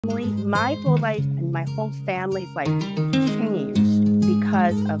My whole life and my whole family's life changed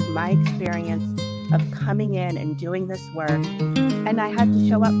because of my experience of coming in and doing this work. And I had to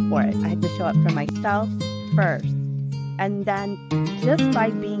show up for it. I had to show up for myself first. And then just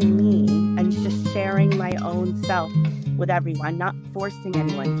by being me and just sharing my own self with everyone, not forcing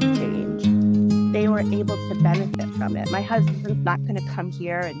anyone to change, they were able to benefit from it. My husband's not going to come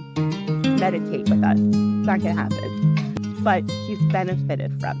here and meditate with us. It's not going to happen. But he's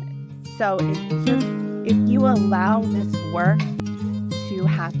benefited from it. So it's just, if you allow this work to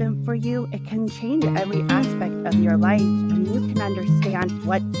happen for you, it can change every aspect of your life, and you can understand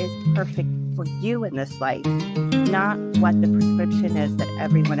what is perfect for you in this life, not what the prescription is that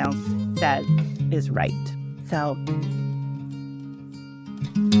everyone else says is right. So